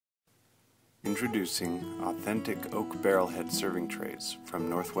Introducing authentic oak barrelhead serving trays from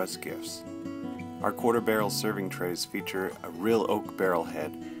Northwest Gifts. Our quarter barrel serving trays feature a real oak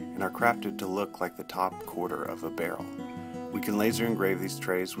barrelhead and are crafted to look like the top quarter of a barrel. We can laser engrave these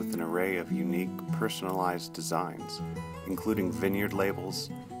trays with an array of unique, personalized designs, including vineyard labels,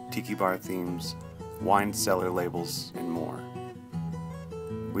 tiki bar themes, wine cellar labels, and more.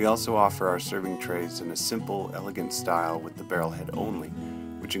 We also offer our serving trays in a simple, elegant style with the barrelhead only,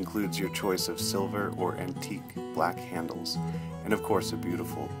 which includes your choice of silver or antique black handles, and of course a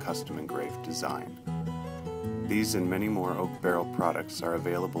beautiful custom engraved design. These and many more oak barrel products are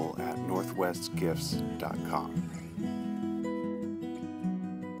available at northwestgifts.com.